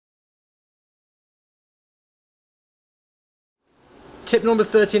Tip number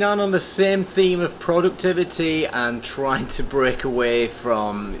 39 on the same theme of productivity and trying to break away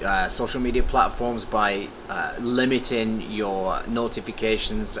from social media platforms by limiting your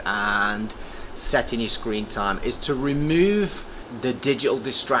notifications and setting your screen time is to remove the digital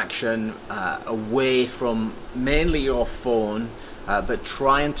distraction away from mainly your phone, but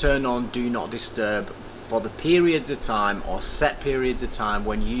try and turn on do not disturb for the periods of time or set periods of time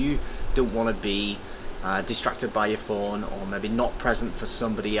when you don't want to be distracted by your phone or maybe not present for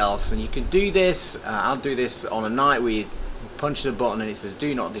somebody else. And you can do this, I'll do this on a night where you punch the button and it says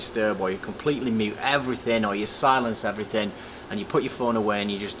do not disturb, or you completely mute everything, or you silence everything and you put your phone away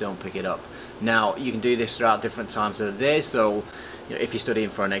and you just don't pick it up. Now you can do this throughout different times of the day, so you know, if you're studying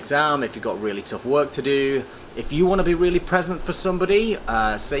for an exam, if you've got really tough work to do, if you want to be really present for somebody,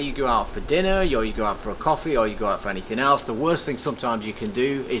 say you go out for dinner, or you go out for a coffee, or you go out for anything else, the worst thing sometimes you can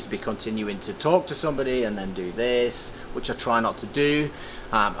do is be continuing to talk to somebody and then do this, which I try not to do,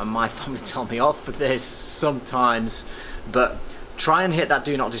 and my family tell me off for this sometimes, but try and hit that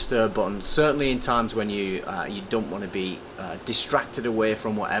do not disturb button, certainly in times when you don't want to be distracted away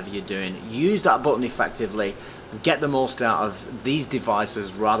from whatever you're doing. Use that button effectively and get the most out of these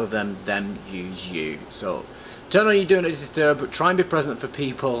devices rather than them use you. So turn on your do not disturb, but try and be present for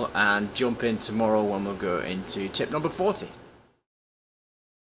people, and jump in tomorrow when we'll go into tip number 40.